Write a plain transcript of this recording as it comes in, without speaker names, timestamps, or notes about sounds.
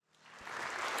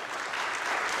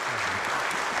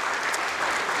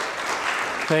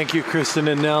Thank you, Kristen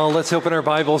and Nell. Let's open our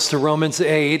Bibles to Romans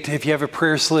 8. If you have a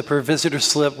prayer slip or visitor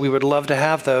slip, we would love to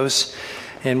have those,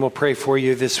 and we'll pray for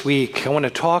you this week. I want to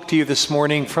talk to you this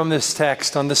morning from this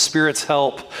text on the Spirit's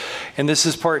help, and this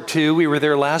is part 2. We were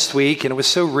there last week, and it was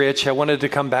so rich. I wanted to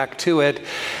come back to it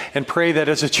and pray that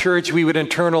as a church we would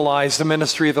internalize the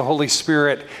ministry of the Holy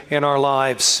Spirit in our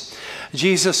lives.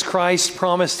 Jesus Christ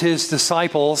promised his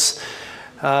disciples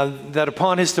that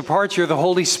upon his departure, the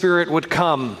Holy Spirit would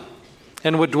come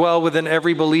and would dwell within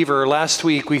every believer. Last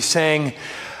week we sang,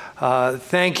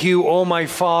 "Thank you, O my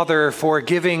Father, for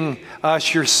giving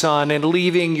us your Son and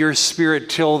leaving your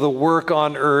Spirit till the work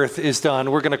on earth is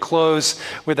done." We're going to close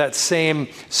with that same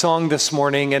song this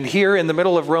morning. And here in the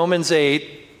middle of Romans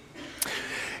 8,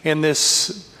 in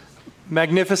this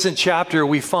magnificent chapter,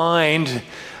 we find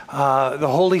the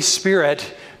Holy Spirit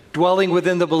dwelling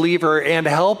within the believer and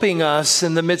helping us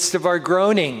in the midst of our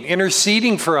groaning,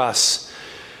 interceding for us.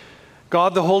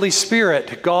 God the Holy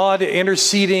Spirit, God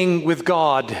interceding with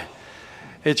God.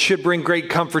 It should bring great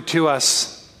comfort to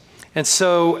us. And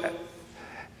so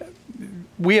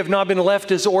we have not been left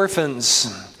as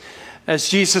orphans. As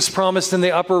Jesus promised in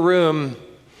the upper room,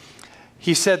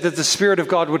 he said that the Spirit of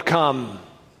God would come.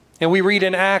 And we read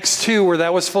in Acts 2 where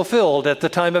that was fulfilled at the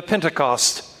time of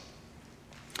Pentecost.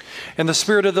 And the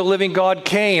Spirit of the living God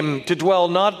came to dwell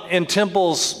not in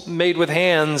temples made with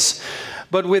hands,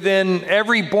 but within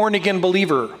every born-again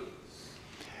believer.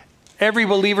 Every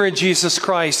believer in Jesus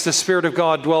Christ, the Spirit of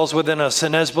God dwells within us.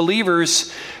 And as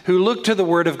believers who look to the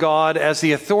Word of God as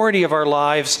the authority of our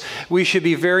lives, we should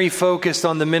be very focused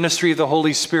on the ministry of the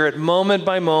Holy Spirit, moment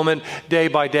by moment, day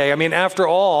by day. I mean, after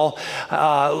all,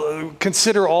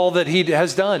 consider all that he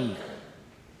has done.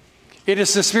 It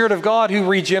is the Spirit of God who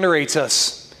regenerates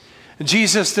us.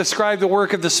 Jesus described the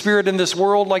work of the Spirit in this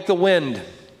world like the wind,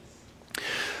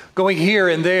 going here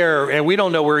and there, and we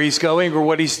don't know where he's going or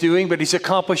what he's doing, but he's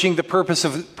accomplishing the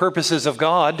purposes of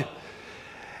God.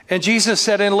 And Jesus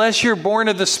said, unless you're born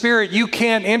of the Spirit, you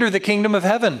can't enter the kingdom of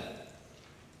heaven.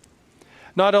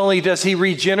 Not only does he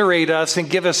regenerate us and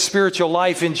give us spiritual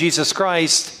life in Jesus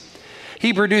Christ,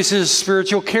 he produces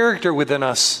spiritual character within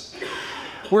us.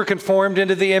 We're conformed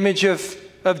into the image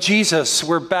of Jesus.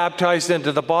 We're baptized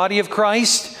into the body of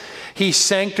Christ. He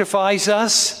sanctifies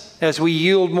us as we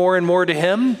yield more and more to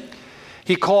him.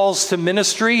 He calls to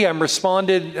ministry. I'm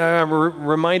reminded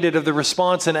of the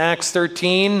response in Acts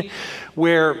 13,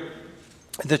 where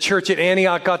the church at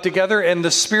Antioch got together and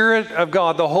the Spirit of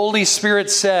God, the Holy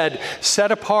Spirit said,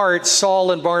 "Set apart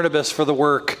Saul and Barnabas for the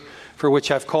work for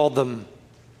which I've called them."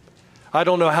 I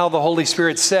don't know how the Holy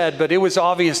Spirit said, but it was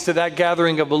obvious to that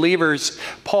gathering of believers,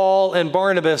 Paul and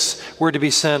Barnabas were to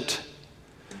be sent.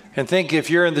 And think, if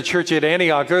you're in the church at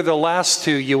Antioch, they're the last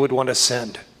two you would want to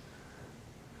send.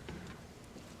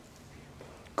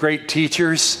 Great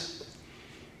teachers,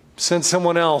 send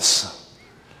someone else.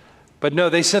 But no,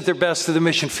 they sent their best to the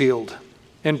mission field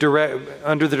under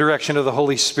the direction of the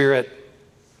Holy Spirit.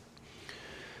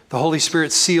 The Holy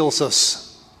Spirit seals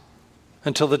us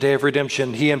until the day of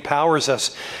redemption. He empowers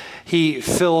us. He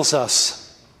fills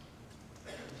us.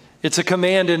 It's a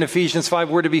command in Ephesians 5.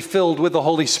 We're to be filled with the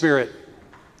Holy Spirit,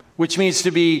 which means to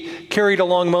be carried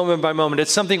along moment by moment.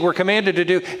 It's something we're commanded to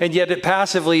do, and yet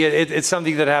it's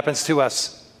something that happens to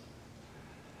us.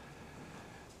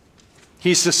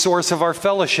 He's the source of our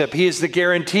fellowship. He is the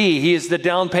guarantee. He is the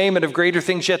down payment of greater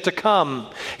things yet to come.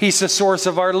 He's the source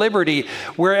of our liberty.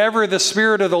 Wherever the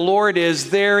Spirit of the Lord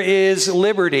is, there is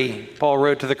liberty, Paul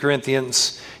wrote to the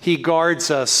Corinthians. He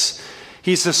guards us.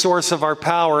 He's the source of our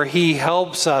power. He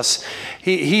helps us.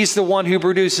 He's the one who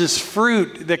produces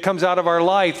fruit that comes out of our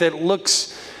life that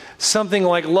looks something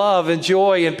like love and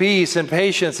joy and peace and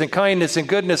patience and kindness and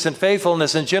goodness and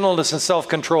faithfulness and gentleness and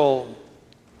self-control.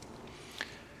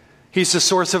 He's the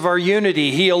source of our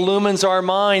unity. He illumines our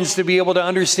minds to be able to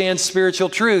understand spiritual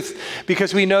truth,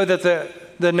 because we know that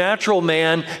the natural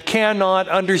man cannot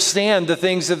understand the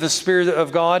things of the Spirit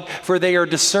of God, for they are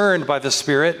discerned by the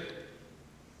Spirit.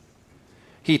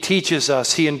 He teaches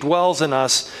us. He indwells in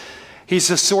us. He's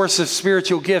the source of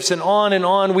spiritual gifts. And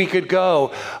on we could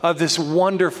go of this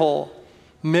wonderful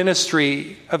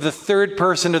ministry of the third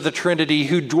person of the Trinity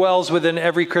who dwells within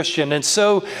every Christian. And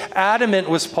so adamant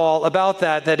was Paul about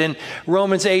that in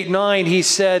Romans 8:9, he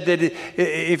said that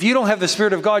if you don't have the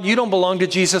Spirit of God, you don't belong to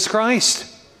Jesus Christ.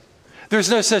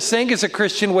 There's no such thing as a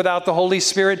Christian without the Holy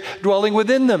Spirit dwelling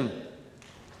within them.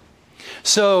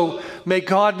 So may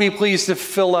God be pleased to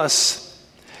fill us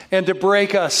and to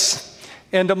break us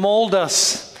and to mold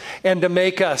us and to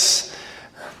make us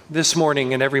this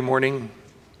morning and every morning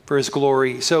for his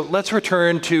glory. So let's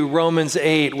return to Romans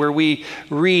 8, where we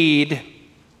read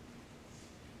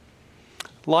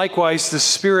Likewise, the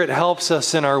Spirit helps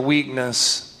us in our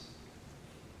weakness.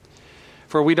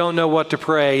 For we don't know what to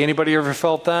pray. Anybody ever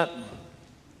felt that?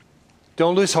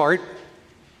 Don't lose heart.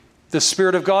 The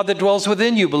Spirit of God that dwells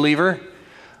within you, believer,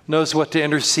 knows what to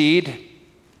intercede.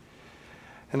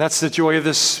 And that's the joy of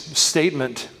this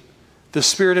statement. The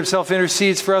Spirit himself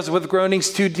intercedes for us with groanings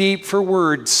too deep for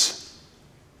words.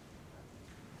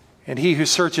 And he who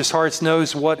searches hearts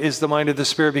knows what is the mind of the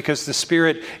Spirit, because the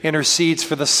Spirit intercedes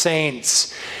for the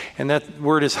saints. And that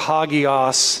word is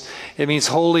hagios. It means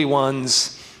holy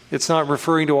ones. It's not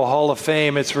referring to a hall of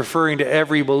fame. It's referring to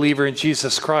every believer in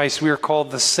Jesus Christ. We are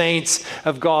called the saints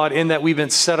of God in that we've been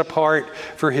set apart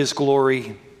for his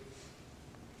glory.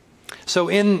 So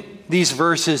in these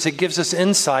verses, it gives us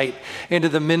insight into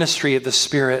the ministry of the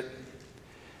Spirit.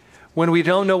 When we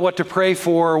don't know what to pray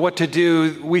for or what to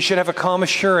do, we should have a calm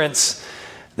assurance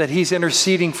that he's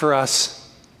interceding for us.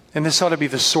 And this ought to be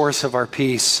the source of our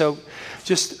peace. So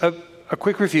just a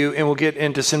quick review, and we'll get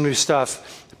into some new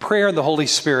stuff. Prayer and the Holy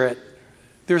Spirit.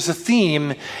 There's a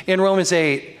theme in Romans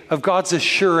 8 of God's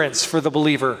assurance for the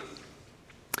believer,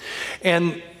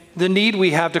 and the need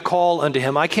we have to call unto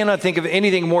him. I cannot think of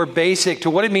anything more basic to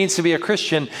what it means to be a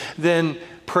Christian than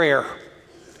prayer.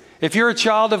 If you're a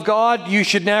child of God, you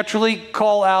should naturally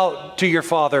call out to your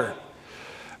Father.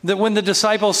 That when the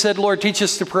disciples said, Lord, teach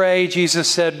us to pray, Jesus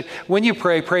said, when you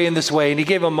pray, pray in this way. And he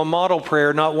gave them a model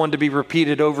prayer, not one to be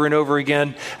repeated over and over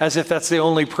again, as if that's the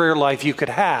only prayer life you could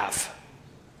have.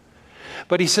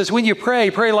 But he says, when you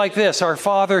pray, pray like this: Our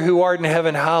Father who art in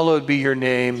heaven, hallowed be your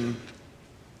name.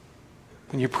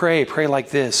 When you pray, pray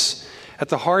like this. At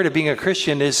the heart of being a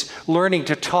Christian is learning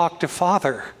to talk to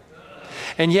Father.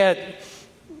 And yet,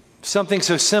 something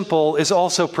so simple is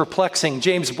also perplexing.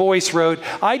 James Boyce wrote,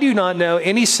 I do not know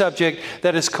any subject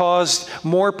that has caused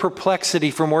more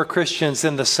perplexity for more Christians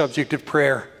than the subject of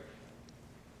prayer.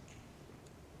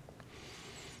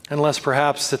 Unless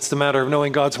perhaps it's the matter of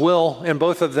knowing God's will, and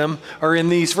both of them are in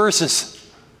these verses.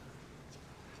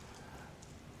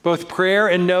 Both prayer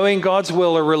and knowing God's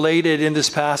will are related in this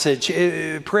passage.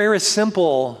 Prayer is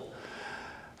simple.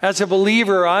 As a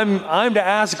believer, I'm to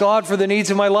ask God for the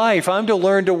needs of my life. I'm to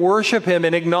learn to worship him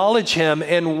and acknowledge him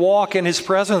and walk in his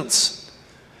presence,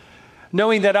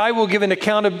 knowing that I will give an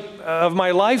account of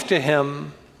my life to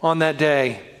him on that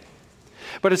day.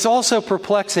 But it's also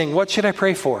perplexing. What should I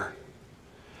pray for?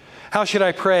 How should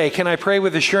I pray? Can I pray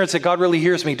with assurance that God really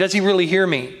hears me? Does he really hear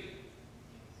me?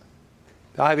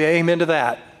 Amen to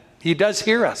that. He does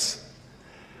hear us.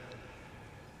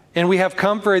 And we have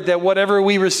comfort that whatever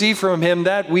we receive from him,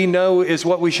 that we know is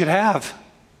what we should have.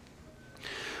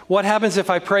 What happens if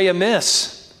I pray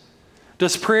amiss?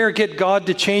 Does prayer get God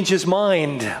to change his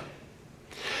mind?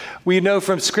 We know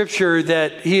from Scripture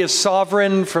that he is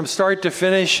sovereign from start to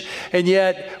finish, and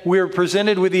yet we're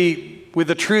presented with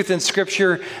the truth in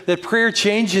Scripture that prayer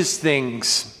changes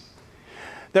things.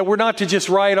 That we're not to just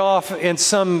write off in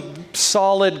some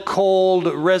solid, cold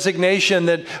resignation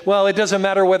that, well, it doesn't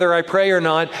matter whether I pray or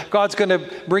not. God's going to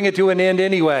bring it to an end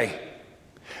anyway.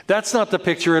 That's not the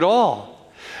picture at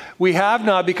all. We have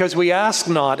not because we ask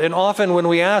not. And often when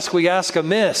we ask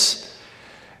amiss.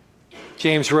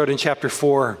 James wrote in chapter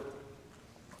 4.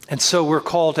 And so we're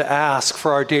called to ask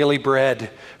for our daily bread,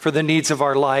 for the needs of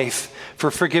our life, for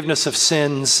forgiveness of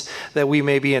sins, that we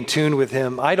may be in tune with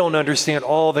him. I don't understand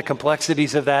all the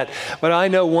complexities of that, but I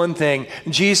know one thing.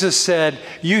 Jesus said,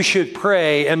 you should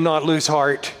pray and not lose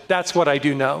heart. That's what I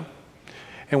do know.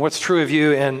 And what's true of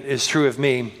you and is true of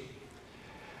me.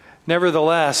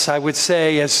 Nevertheless, I would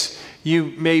say, as you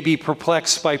may be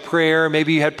perplexed by prayer,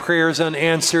 maybe you had prayers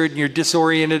unanswered and you're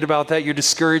disoriented about that, you're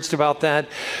discouraged about that,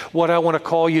 what I want to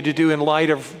call you to do in light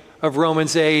of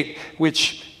Romans 8,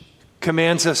 which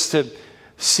commands us to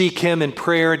seek him in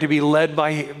prayer, to be led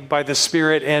by the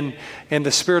Spirit, and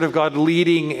the Spirit of God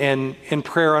leading in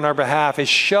prayer on our behalf, is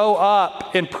show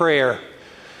up in prayer.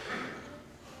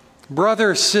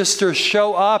 Brother, sister,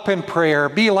 show up in prayer.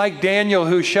 Be like Daniel,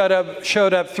 who showed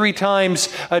up 3 times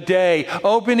a day,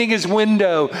 opening his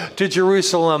window to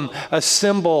Jerusalem, a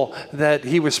symbol that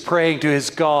he was praying to his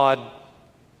God.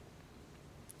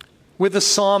 With the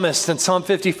psalmist in Psalm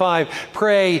 55,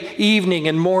 pray evening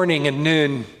and morning and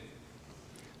noon.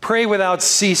 Pray without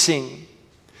ceasing.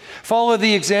 Follow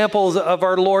the examples of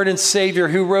our Lord and Savior,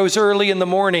 who rose early in the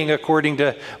morning, according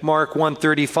to Mark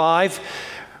 1:35.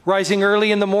 Rising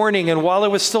early in the morning, and while it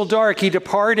was still dark, he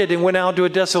departed and went out to a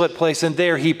desolate place, and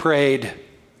there he prayed.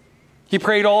 He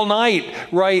prayed all night,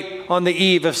 right on the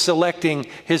eve of selecting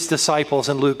his disciples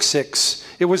in Luke 6.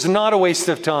 It was not a waste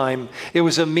of time. It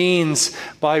was a means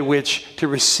by which to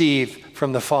receive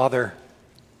from the Father.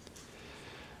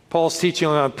 Paul's teaching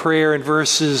on prayer in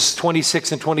verses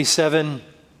 26 and 27.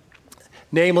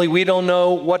 Namely, we don't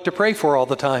know what to pray for all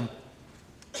the time.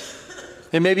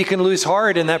 And maybe you can lose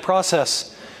heart in that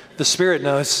process. The Spirit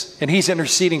knows, and He's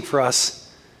interceding for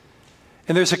us.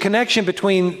 And there's a connection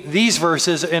between these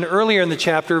verses and earlier in the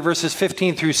chapter, verses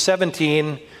 15 through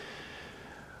 17,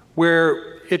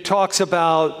 where it talks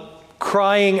about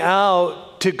crying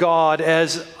out to God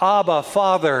as Abba,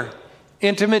 Father,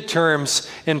 intimate terms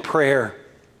in prayer.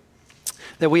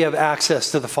 That we have access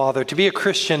to the Father. To be a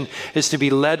Christian is to be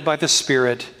led by the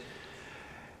Spirit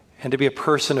and to be a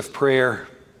person of prayer.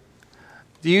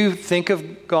 Do you think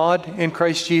of God in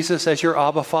Christ Jesus as your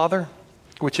Abba Father,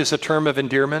 which is a term of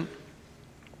endearment?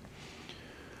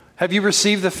 Have you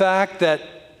received the fact that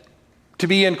to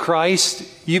be in Christ,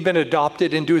 you've been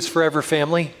adopted into His forever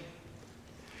family?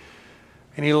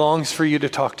 And He longs for you to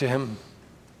talk to Him,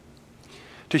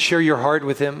 to share your heart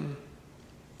with Him,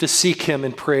 to seek Him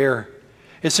in prayer.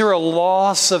 Is there a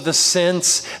loss of the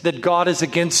sense that God is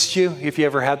against you, if you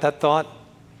ever had that thought?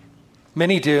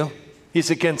 Many do. He's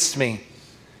against me.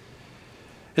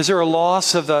 Is there a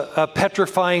loss of a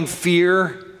petrifying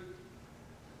fear?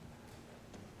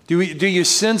 Do you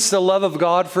sense the love of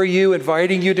God for you,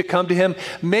 inviting you to come to Him?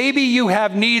 Maybe you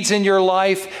have needs in your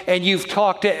life and you've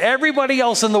talked to everybody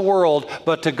else in the world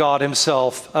but to God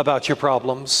Himself about your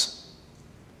problems.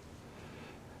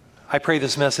 I pray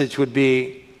this message would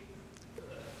be,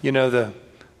 the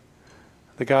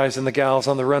guys and the gals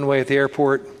on the runway at the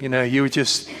airport, you would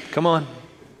just, come on.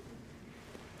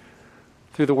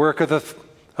 Through the work of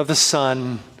the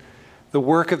Son, the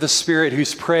work of the Spirit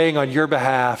who's praying on your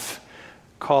behalf,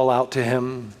 call out to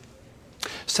Him.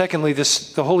 Secondly,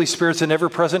 the Holy Spirit's an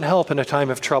ever-present help in a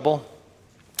time of trouble.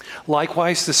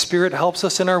 Likewise, the Spirit helps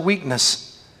us in our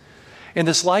weakness. And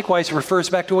this likewise refers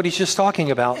back to what he's just talking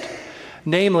about.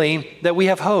 Namely, that we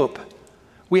have hope.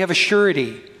 We have a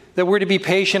surety that we're to be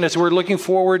patient as we're looking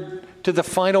forward to the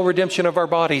final redemption of our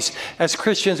bodies. As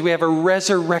Christians, we have a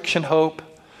resurrection hope.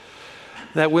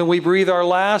 That when we breathe our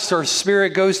last, our spirit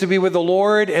goes to be with the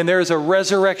Lord, and there's a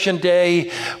resurrection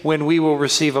day when we will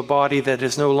receive a body that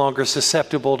is no longer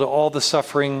susceptible to all the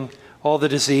suffering, all the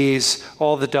disease,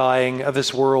 all the dying of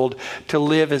this world, to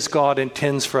live as God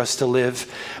intends for us to live.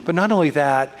 But not only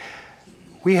that,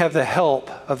 we have the help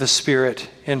of the Spirit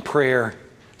in prayer.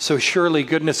 So surely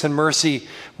goodness and mercy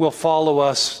will follow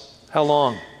us, how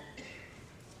long?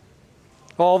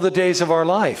 All the days of our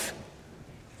life.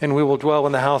 And we will dwell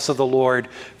in the house of the Lord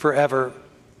forever.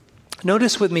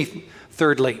 Notice with me,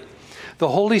 thirdly, the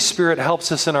Holy Spirit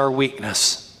helps us in our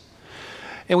weakness.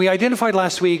 And we identified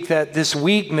last week that this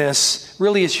weakness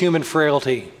really is human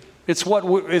frailty. It's what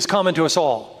is common to us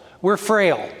all. We're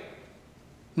frail.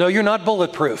 No, you're not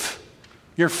bulletproof.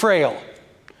 You're frail.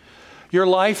 Your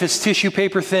life is tissue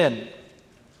paper thin.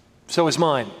 So is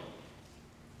mine.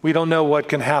 We don't know what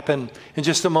can happen in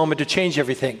just a moment to change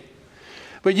everything.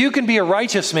 But you can be a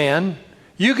righteous man.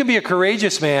 You can be a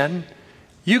courageous man.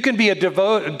 You can be a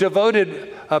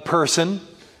devoted person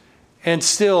and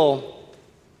still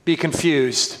be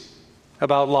confused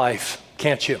about life,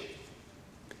 can't you?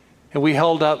 And we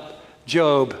held up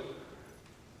Job,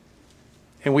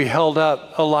 and we held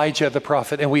up Elijah the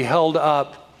prophet, and we held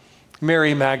up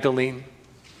Mary Magdalene.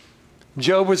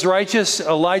 Job was righteous,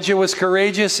 Elijah was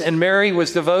courageous, and Mary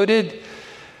was devoted.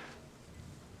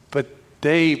 But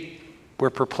they were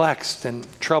perplexed and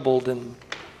troubled, and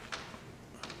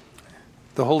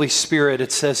the Holy Spirit,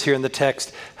 it says here in the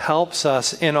text, helps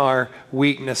us in our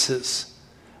weaknesses.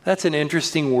 That's an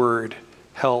interesting word,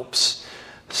 helps.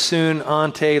 Sun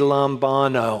ante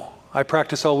lambano. I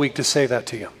practice all week to say that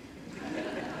to you.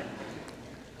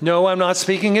 No, I'm not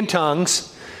speaking in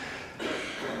tongues.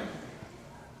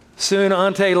 Sun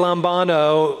ante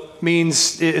lambano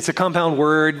means, it's a compound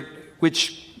word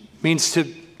which means to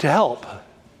help,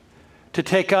 to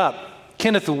take up.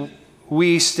 Kenneth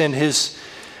Wuest, in his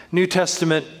New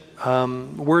Testament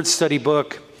word study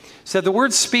book, said the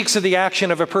word speaks of the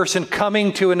action of a person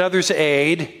coming to another's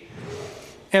aid,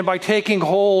 and by taking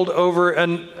hold over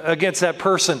and against that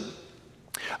person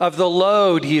of the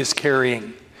load he is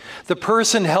carrying. The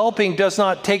person helping does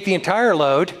not take the entire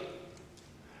load.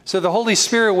 So the Holy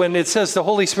Spirit, when it says the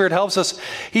Holy Spirit helps us,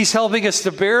 he's helping us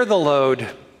to bear the load,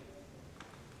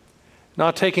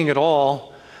 not taking it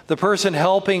all. The person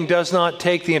helping does not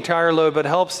take the entire load, but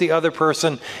helps the other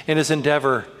person in his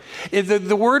endeavor.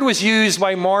 The word was used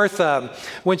by Martha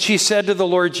when she said to the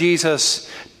Lord Jesus,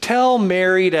 "Tell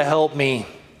Mary to help me.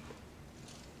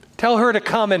 Tell her to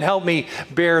come and help me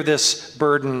bear this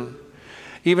burden."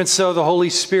 Even so, the Holy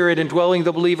Spirit, indwelling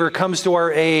the believer, comes to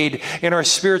our aid in our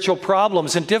spiritual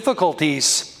problems and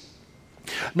difficulties.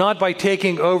 Not by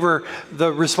taking over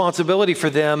the responsibility for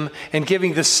them and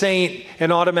giving the saint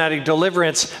an automatic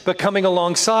deliverance, but coming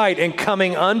alongside and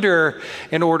coming under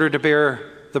in order to bear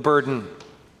the burden.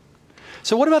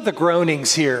 So what about the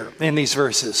groanings here in these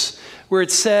verses, where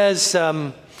it says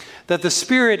that the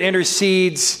Spirit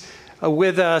intercedes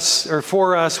with us or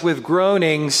for us with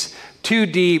groanings too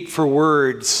deep for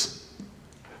words?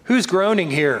 Who's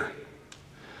groaning here?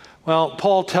 Well,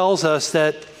 Paul tells us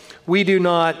that we do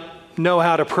not know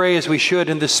how to pray as we should,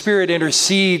 and the Spirit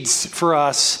intercedes for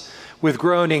us with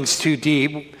groanings too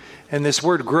deep. And this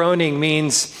word groaning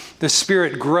means the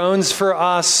Spirit groans for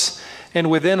us and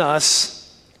within us.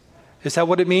 Is that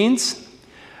what it means?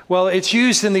 Well, it's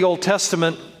used in the Old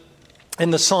Testament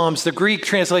in the Psalms. The Greek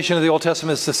translation of the Old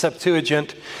Testament is the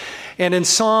Septuagint. And in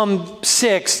Psalm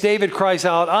 6, David cries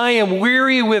out, "I am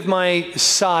weary with my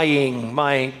sighing,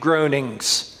 my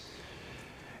groanings."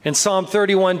 In Psalm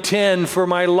 31:10, "For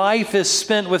my life is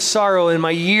spent with sorrow and my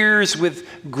years with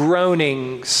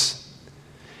groanings."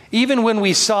 Even when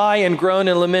we sigh and groan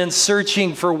and lament,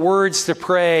 searching for words to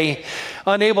pray,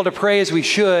 unable to pray as we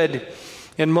should,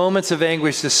 in moments of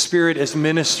anguish, the Spirit is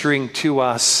ministering to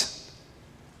us.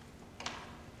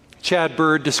 Chad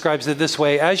Bird describes it this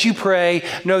way: "As you pray,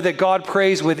 know that God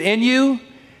prays within you,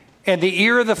 and the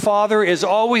ear of the Father is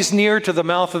always near to the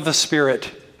mouth of the Spirit,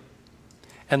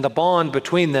 and the bond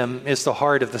between them is the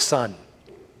heart of the Son."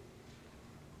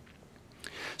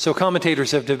 So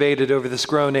commentators have debated over this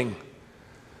groaning.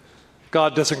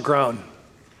 God doesn't groan,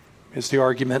 is the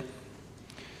argument.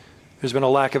 There's been a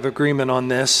lack of agreement on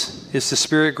this. Is the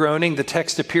Spirit groaning? The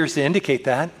text appears to indicate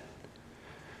that.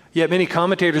 Yet many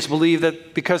commentators believe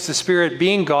that because the Spirit,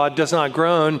 being God, does not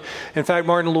groan. In fact,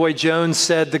 Martin Lloyd-Jones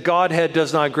said, "The Godhead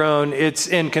does not groan. It's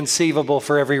inconceivable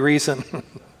for every reason."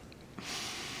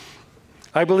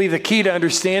 I believe the key to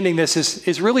understanding this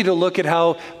is really to look at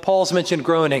how Paul's mentioned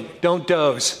groaning. Don't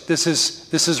doze. This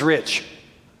is rich.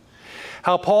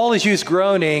 How Paul has used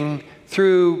groaning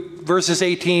through verses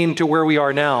 18 to where we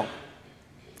are now.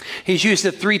 He's used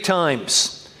it 3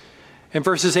 times. In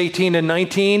verses 18 and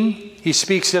 19, he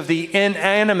speaks of the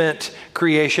inanimate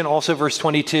creation, also verse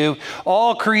 22.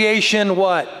 All creation,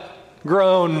 what?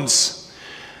 Groans.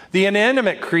 The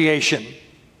inanimate creation.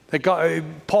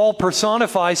 Paul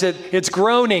personifies it. It's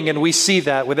groaning, and we see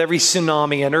that with every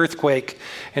tsunami and earthquake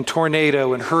and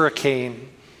tornado and hurricane.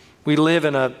 We live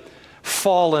in a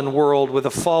fallen world with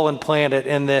a fallen planet,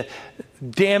 and the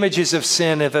damages of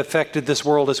sin have affected this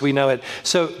world as we know it.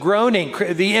 So groaning,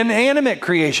 the inanimate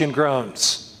creation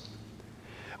groans.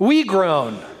 We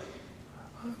groan.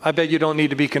 I bet you don't need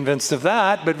to be convinced of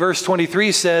that, but verse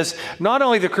 23 says, not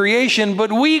only the creation,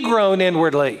 but we groan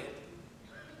inwardly.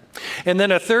 And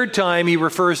then a third time he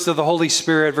refers to the Holy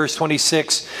Spirit. Verse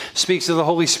 26 speaks of the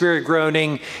Holy Spirit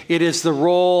groaning. It is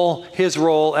his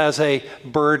role as a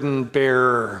burden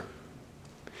bearer.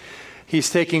 He's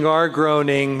taking our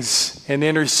groanings and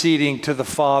interceding to the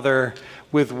Father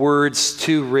with words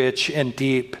too rich and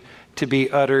deep to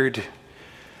be uttered.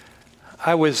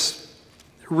 I was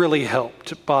really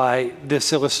helped by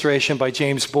this illustration by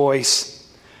James Boyce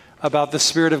about the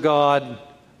Spirit of God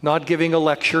not giving a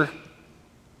lecture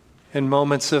in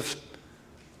moments of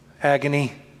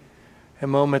agony and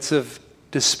moments of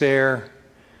despair,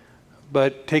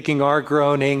 but taking our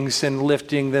groanings and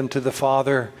lifting them to the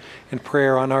Father in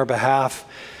prayer on our behalf.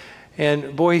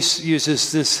 And Boyce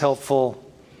uses this helpful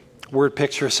word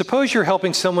picture. Suppose you're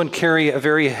helping someone carry a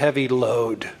very heavy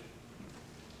load.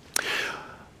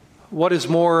 What is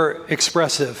more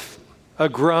expressive? A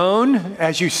groan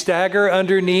as you stagger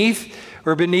underneath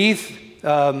or beneath,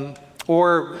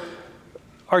 or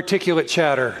articulate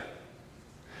chatter?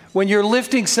 When you're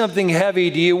lifting something heavy,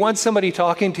 do you want somebody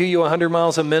talking to you 100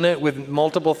 miles a minute with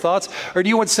multiple thoughts? Or do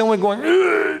you want someone going,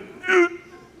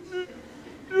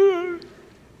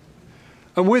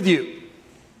 I'm with you?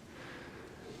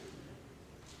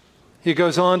 He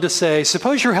goes on to say,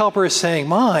 suppose your helper is saying,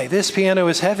 my, this piano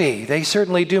is heavy. They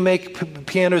certainly do make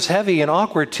pianos heavy and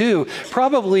awkward too.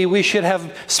 Probably we should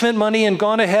have spent money and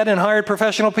gone ahead and hired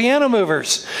professional piano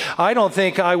movers. I don't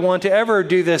think I want to ever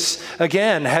do this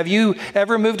again. Have you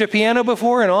ever moved a piano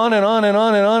before? And on and on and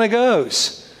on and on it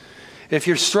goes. If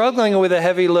you're struggling with a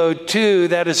heavy load too,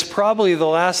 that is probably the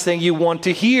last thing you want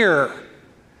to hear.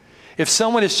 If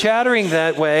someone is chattering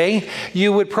that way,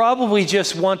 you would probably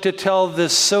just want to tell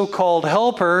this so-called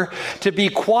helper to be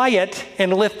quiet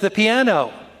and lift the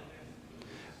piano.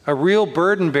 A real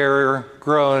burden bearer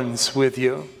groans with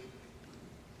you.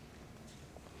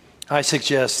 I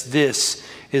suggest this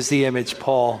is the image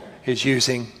Paul is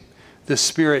using. The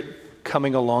Spirit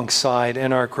coming alongside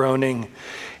in our groaning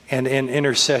and in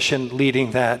intercession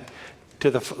leading that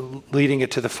leading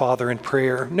it to the Father in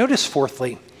prayer. Notice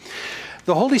fourthly,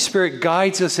 the Holy Spirit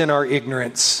guides us in our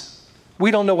ignorance.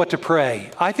 We don't know what to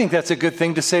pray. I think that's a good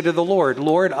thing to say to the Lord.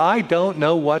 Lord, I don't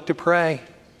know what to pray.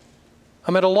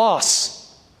 I'm at a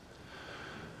loss.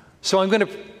 So I'm going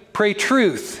to pray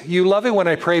truth. You love it when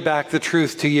I pray back the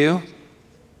truth to you.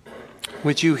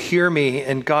 Would you hear me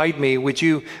and guide me? Would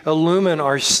you illumine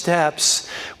our steps?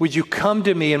 Would you come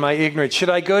to me in my ignorance? Should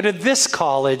I go to this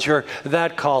college or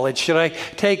that college? Should I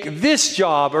take this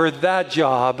job or that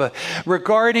job?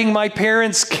 Regarding my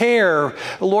parents' care,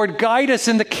 Lord, guide us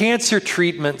in the cancer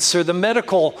treatments or the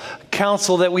medical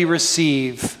counsel that we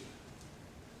receive.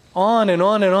 On and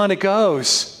on and on it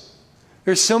goes.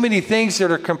 There's so many things that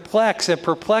are complex and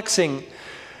perplexing.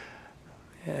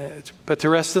 But to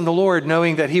rest in the Lord,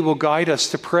 knowing that He will guide us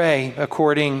to pray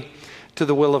according to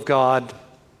the will of God.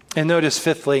 And notice,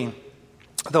 fifthly,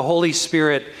 the Holy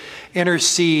Spirit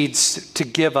intercedes to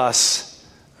give us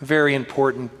very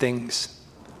important things.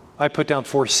 I put down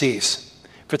 4 C's.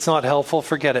 If it's not helpful,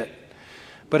 forget it.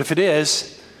 But if it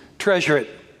is, treasure it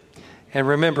and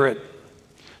remember it.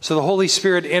 So the Holy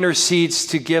Spirit intercedes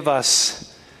to give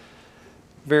us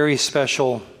very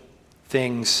special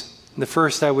things. The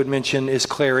first I would mention is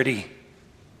clarity.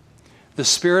 The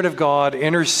Spirit of God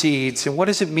intercedes. And what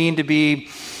does it mean to be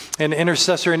an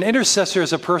intercessor? An intercessor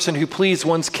is a person who pleads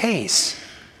one's case.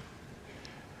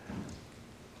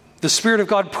 The Spirit of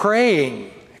God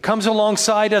praying comes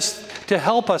alongside us to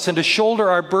help us and to shoulder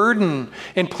our burden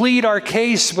and plead our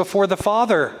case before the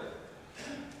Father.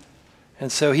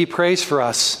 And so He prays for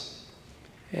us.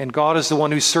 And God is the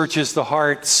one who searches the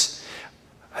hearts.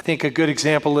 I think a good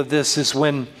example of this is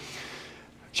when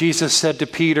Jesus said to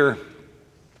Peter,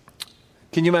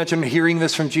 can you imagine hearing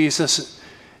this from Jesus?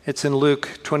 It's in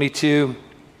Luke 22.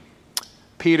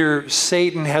 Peter,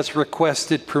 Satan has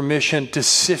requested permission to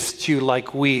sift you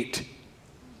like wheat.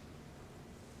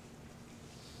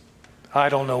 I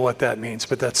don't know what that means,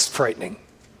 but that's frightening.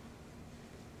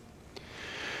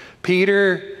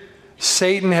 Peter,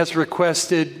 Satan has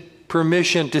requested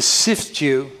permission to sift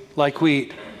you like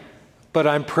wheat, but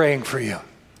I'm praying for you.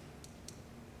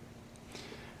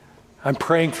 I'm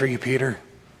praying for you, Peter.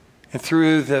 And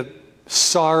through the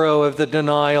sorrow of the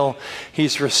denial,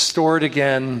 he's restored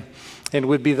again and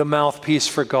would be the mouthpiece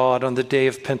for God on the day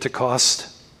of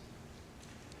Pentecost.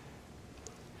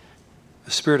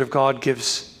 The Spirit of God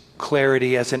gives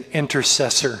clarity as an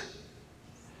intercessor.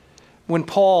 When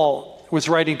Paul was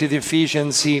writing to the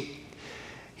Ephesians, he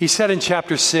said in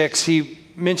chapter 6, he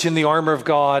mentioned the armor of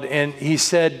God, and he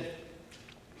said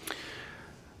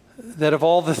that of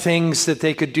all the things that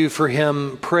they could do for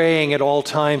him, praying at all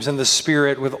times in the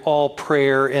Spirit with all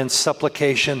prayer and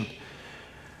supplication.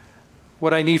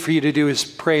 What I need for you to do is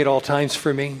pray at all times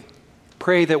for me.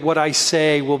 Pray that what I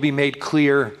say will be made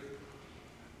clear.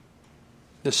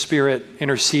 The Spirit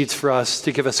intercedes for us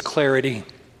to give us clarity.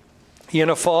 You in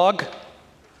a fog?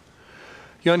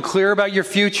 You unclear about your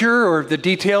future or the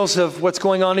details of what's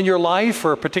going on in your life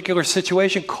or a particular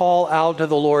situation? Call out to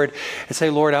the Lord and say,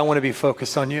 Lord, I want to be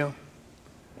focused on you.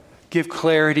 Give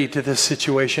clarity to this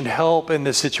situation, help in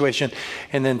this situation,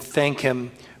 and then thank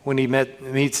Him when He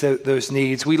meets those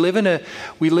needs. We live in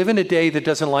a day that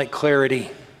doesn't like clarity.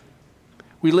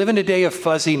 We live in a day of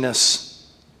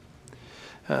fuzziness.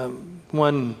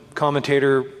 One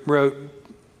commentator wrote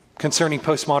concerning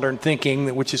postmodern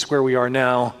thinking, which is where we are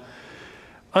now,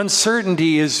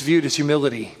 uncertainty is viewed as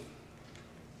humility.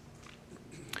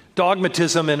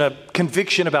 Dogmatism and a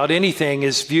conviction about anything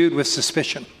is viewed with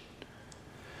suspicion.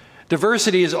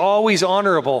 Diversity is always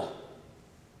honorable.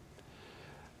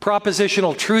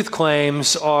 Propositional truth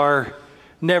claims are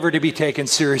never to be taken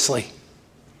seriously.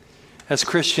 As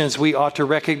Christians, we ought to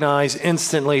recognize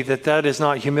instantly that that is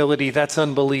not humility, that's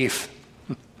unbelief.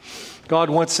 God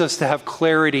wants us to have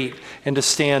clarity and to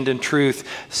stand in truth.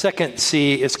 Second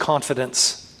C is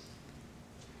confidence.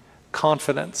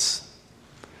 Confidence.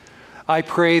 I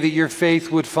pray that your faith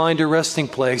would find a resting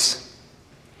place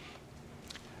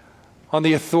on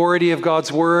the authority of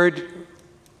God's word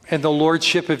and the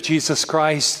lordship of Jesus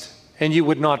Christ, and you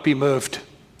would not be moved.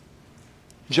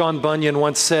 John Bunyan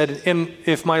once said,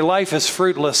 if my life is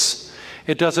fruitless,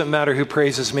 it doesn't matter who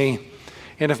praises me.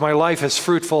 And if my life is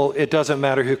fruitful, it doesn't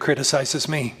matter who criticizes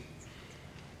me.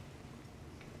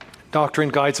 Doctrine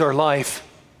guides our life.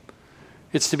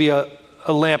 It's to be a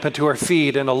lamp unto our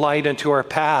feet and a light unto our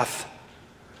path.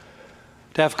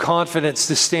 To have confidence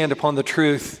to stand upon the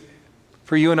truth.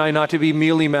 For you and I not to be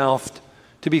mealy-mouthed,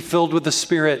 to be filled with the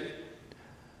Spirit,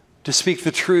 to speak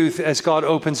the truth as God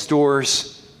opens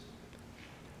doors.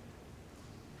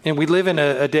 And we live in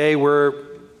a day where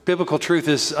biblical truth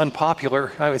is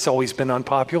unpopular. It's always been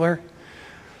unpopular.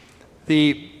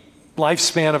 The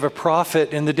lifespan of a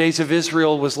prophet in the days of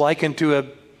Israel was likened to a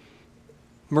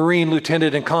Marine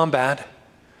lieutenant in combat.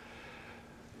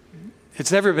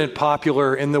 It's never been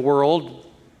popular in the world,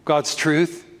 God's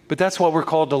truth, but that's what we're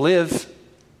called to live.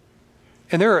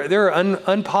 And there are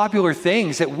unpopular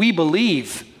things that we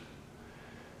believe.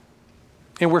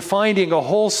 And we're finding a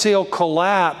wholesale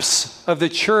collapse of the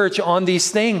church on these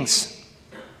things.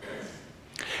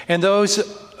 And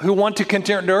those who want to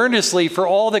contend earnestly for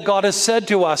all that God has said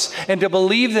to us and to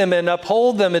believe them and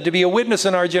uphold them and to be a witness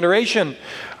in our generation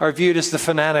are viewed as the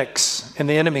fanatics and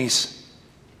the enemies.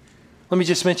 Let me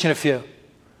just mention a few.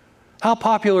 How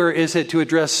popular is it to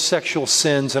address sexual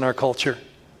sins in our culture?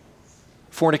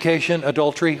 Fornication,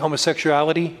 adultery,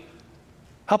 homosexuality.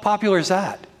 How popular is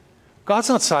that? God's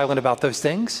not silent about those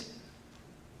things.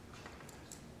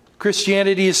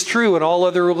 Christianity is true and all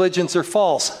other religions are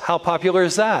false. How popular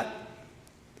is that?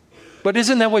 But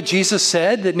isn't that what Jesus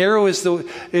said? That narrow is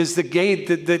the gate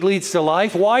that leads to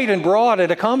life. Wide and broad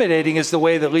and accommodating is the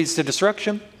way that leads to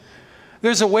destruction.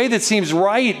 There's a way that seems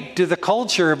right to the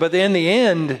culture, but in the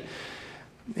end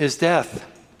is death.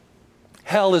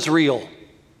 Hell is real.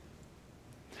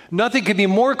 Nothing could be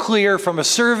more clear from a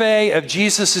survey of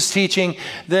Jesus' teaching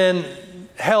than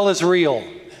hell is real.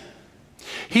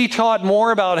 He taught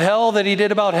more about hell than he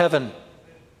did about heaven.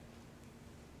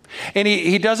 And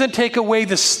he doesn't take away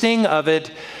the sting of it.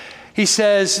 He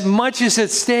says, much is at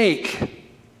stake.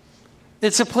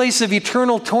 It's a place of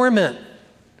eternal torment.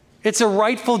 It's a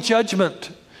rightful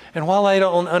judgment. And while I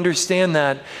don't understand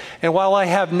that, and while I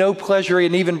have no pleasure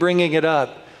in even bringing it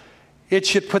up, it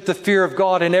should put the fear of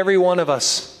God in every one of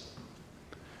us.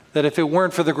 That if it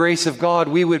weren't for the grace of God,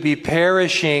 we would be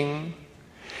perishing.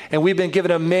 And we've been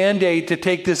given a mandate to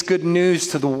take this good news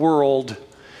to the world,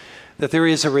 that there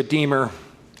is a Redeemer.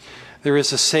 There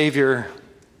is a Savior.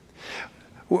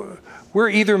 We're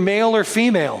either male or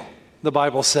female, the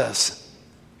Bible says.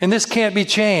 And this can't be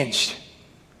changed.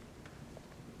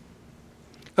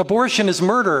 Abortion is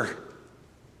murder.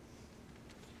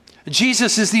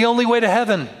 Jesus is the only way to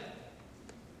heaven.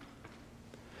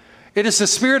 It is the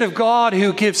Spirit of God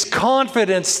who gives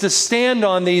confidence to stand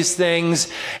on these things.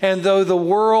 And though the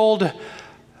world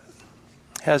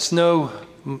has no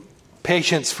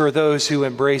patience for those who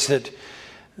embrace it,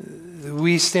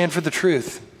 we stand for the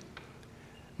truth,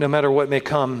 no matter what may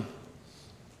come.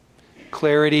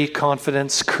 Clarity,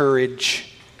 confidence,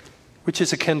 courage, which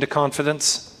is akin to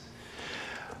confidence.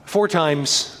 4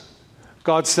 times,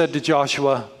 God said to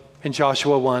Joshua in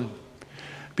Joshua 1,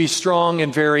 be strong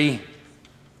and very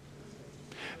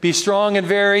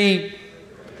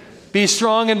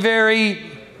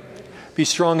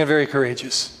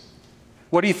courageous.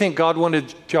 What do you think God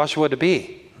wanted Joshua to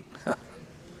be?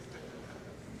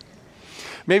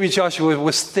 Maybe Joshua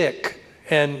was thick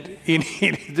and he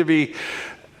needed to be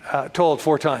told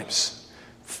 4 times.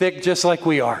 Thick just like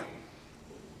we are.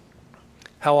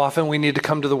 How often we need to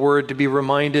come to the Word to be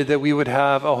reminded that we would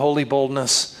have a holy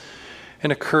boldness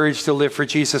and a courage to live for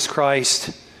Jesus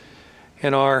Christ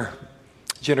in our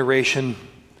generation.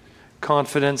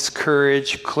 Confidence,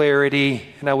 courage, clarity,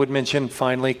 and I would mention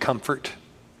finally comfort.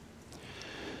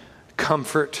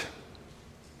 Comfort.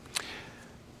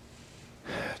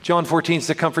 John 14 is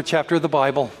the comfort chapter of the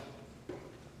Bible.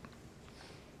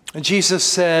 And Jesus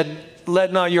said,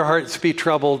 let not your hearts be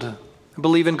troubled.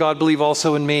 Believe in God, believe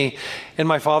also in me. In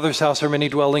my Father's house are many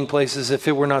dwelling places. If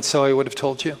it were not so, I would have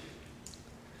told you.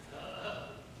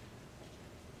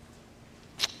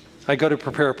 I go to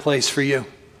prepare a place for you,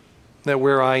 that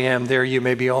where I am, there you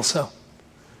may be also.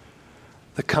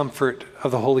 The comfort of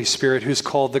the Holy Spirit, who's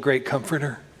called the Great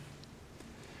Comforter.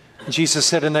 Jesus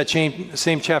said in that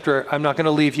same chapter, I'm not going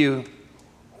to leave you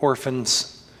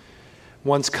orphans.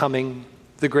 One's coming,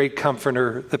 the Great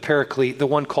Comforter, the Paraclete, the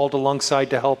one called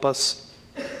alongside to help us.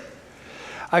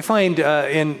 I find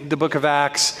in the book of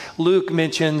Acts, Luke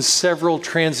mentions several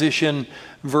transition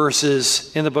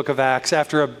verses in the book of Acts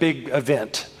after a big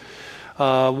event.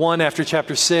 One after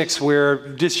chapter 6, where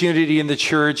disunity in the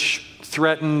church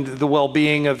threatened the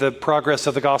well-being of the progress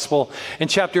of the gospel. In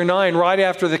chapter 9, right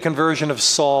after the conversion of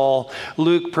Saul,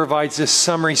 Luke provides this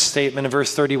summary statement in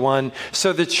verse 31.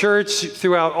 So the church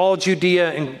throughout all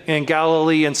Judea and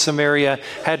Galilee and Samaria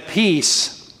had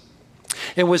peace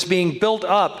and was being built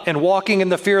up and walking in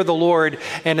the fear of the Lord,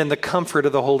 and in the comfort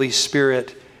of the Holy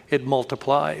Spirit it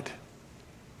multiplied.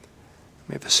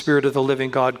 May the Spirit of the living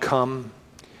God come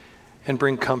and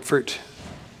bring comfort.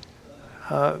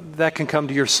 That can come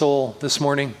to your soul this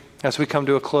morning as we come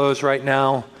to a close right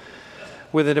now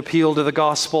with an appeal to the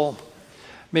gospel.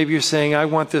 Maybe you're saying, I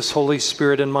want this Holy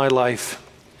Spirit in my life.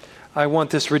 I want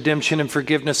this redemption and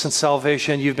forgiveness and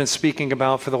salvation you've been speaking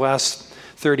about for the last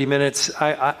 30 minutes.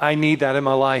 I need that in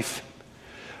my life.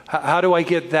 How do I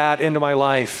get that into my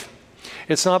life?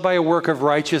 It's not by a work of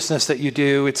righteousness that you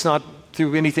do. It's not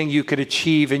through anything you could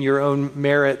achieve in your own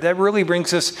merit. That really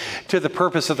brings us to the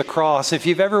purpose of the cross. If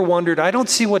you've ever wondered, I don't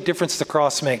see what difference the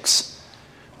cross makes.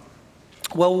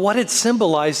 Well, what it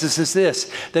symbolizes is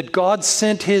this, that God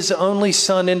sent his only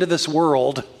Son into this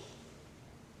world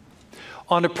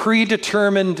on a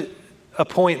predetermined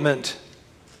appointment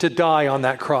to die on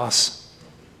that cross.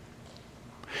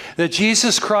 That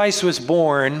Jesus Christ was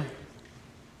born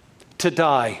to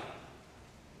die.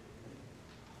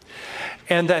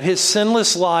 And that his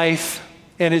sinless life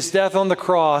and his death on the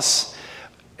cross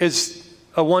is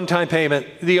a one-time payment,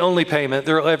 the only payment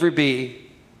there will ever be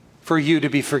for you to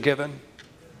be forgiven,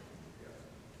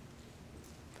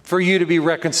 for you to be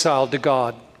reconciled to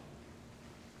God.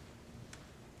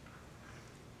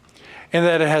 And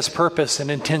that it has purpose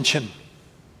and intention.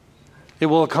 It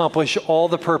will accomplish all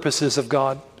the purposes of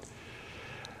God.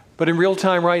 But in real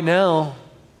time right now,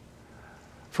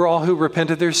 for all who repent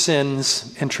of their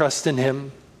sins and trust in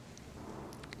him,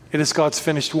 it is God's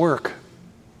finished work.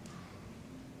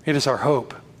 It is our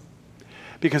hope.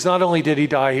 Because not only did he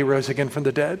die, he rose again from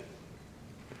the dead.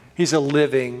 He's a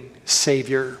living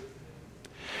Savior.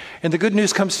 And the good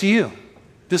news comes to you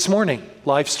this morning,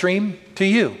 live stream to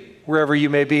you, wherever you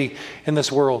may be in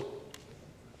this world.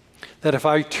 That if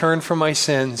I turn from my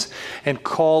sins and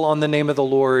call on the name of the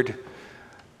Lord,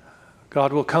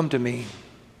 God will come to me.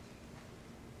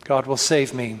 God will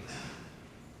save me.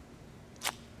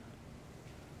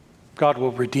 God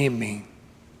will redeem me.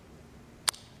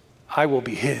 I will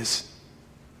be his,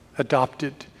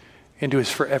 adopted into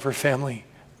his forever family,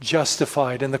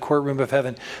 justified in the courtroom of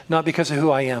heaven, not because of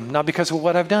who I am, not because of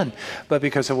what I've done, but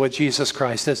because of what Jesus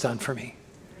Christ has done for me.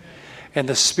 And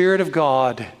the Spirit of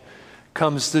God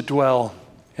comes to dwell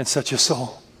in such a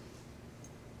soul.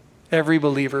 Every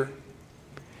believer,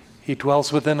 he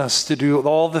dwells within us to do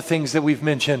all the things that we've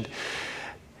mentioned,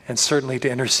 and certainly to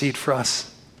intercede for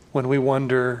us when we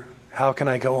wonder, how can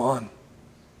I go on?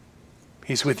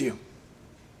 He's with you.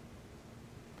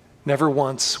 Never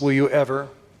once will you ever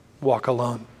walk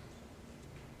alone.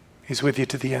 He's with you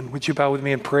to the end. Would you bow with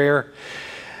me in prayer?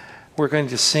 We're going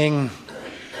to sing,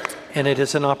 and it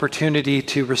is an opportunity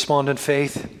to respond in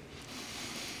faith.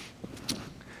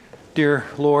 Dear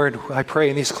Lord, I pray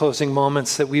in these closing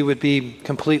moments that we would be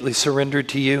completely surrendered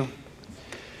to you.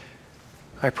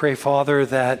 I pray, Father,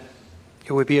 that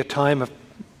it would be a time of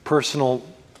personal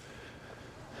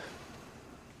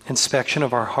inspection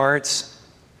of our hearts,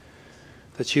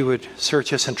 that you would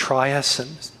search us and try us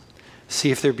and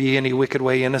see if there be any wicked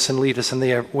way in us and lead us in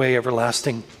the way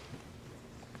everlasting.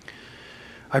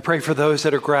 I pray for those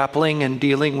that are grappling and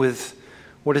dealing with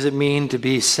what does it mean to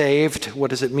be saved? What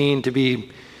does it mean to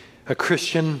be a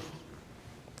Christian?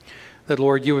 That,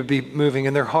 Lord, you would be moving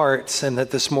in their hearts, and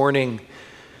that this morning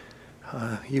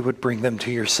you would bring them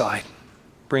to your side,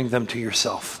 bring them to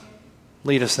yourself.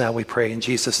 Lead us now, we pray, in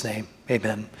Jesus' name.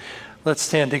 Amen. Let's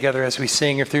stand together as we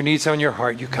sing. If there are needs on your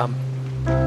heart, you come.